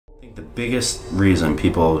I think the biggest reason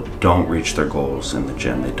people don't reach their goals in the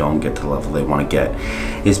gym, they don't get to the level they want to get,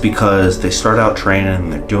 is because they start out training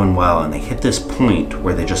and they're doing well and they hit this point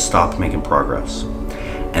where they just stop making progress.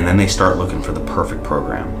 And then they start looking for the perfect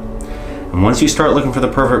program. And once you start looking for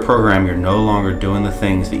the perfect program, you're no longer doing the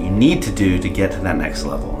things that you need to do to get to that next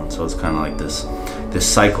level. And so it's kind of like this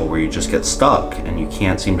cycle where you just get stuck and you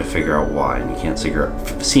can't seem to figure out why, and you can't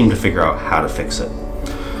seem to figure out how to fix it.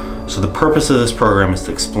 So the purpose of this program is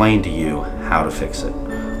to explain to you how to fix it.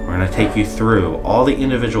 We're going to take you through all the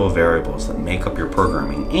individual variables that make up your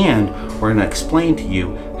programming, and we're going to explain to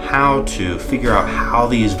you how to figure out how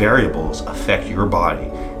these variables affect your body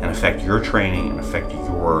and affect your training and affect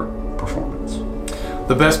your performance.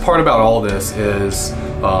 The best part about all this is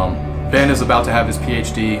Ben is about to have his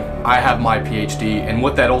PhD, I have my PhD, and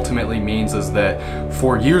what that ultimately means is that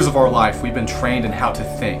for years of our life we've been trained in how to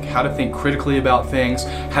think critically about things,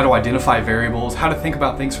 how to identify variables, how to think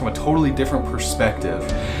about things from a totally different perspective.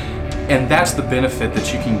 And that's the benefit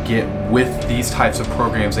that you can get with these types of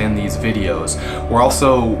programs and these videos. We're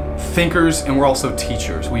also thinkers and we're also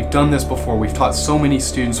teachers. We've done this before. We've taught so many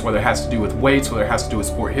students, whether it has to do with weights, whether it has to do with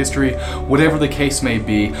sport history, whatever the case may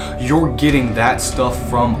be, you're getting that stuff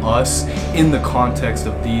from us in the context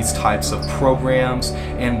of these types of programs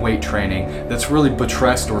and weight training that's really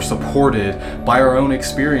buttressed or supported by our own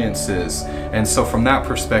experiences. And so from that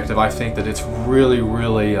perspective, I think that it's really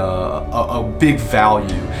a big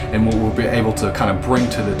value in what we'll be able to kind of bring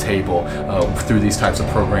to the table through these types of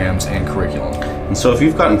programs and curriculum. And so if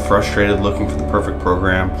you've gotten frustrated looking for the perfect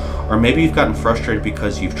program, or maybe you've gotten frustrated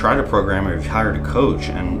because you've tried a program or you've hired a coach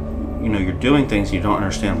and you're doing things you don't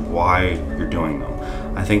understand why you're doing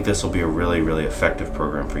them, I think this will be a really effective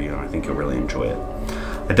program for you, and I think you'll really enjoy it.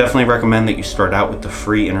 I definitely recommend that you start out with the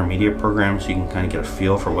free intermediate program so you can kind of get a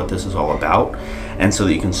feel for what this is all about, and so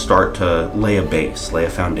that you can start to lay a base, lay a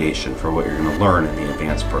foundation for what you're going to learn in the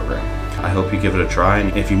advanced program. I hope you give it a try,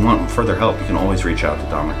 and if you want further help, you can always reach out to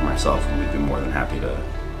Dominic and myself, and we'd be more than happy to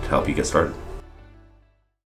help you get started.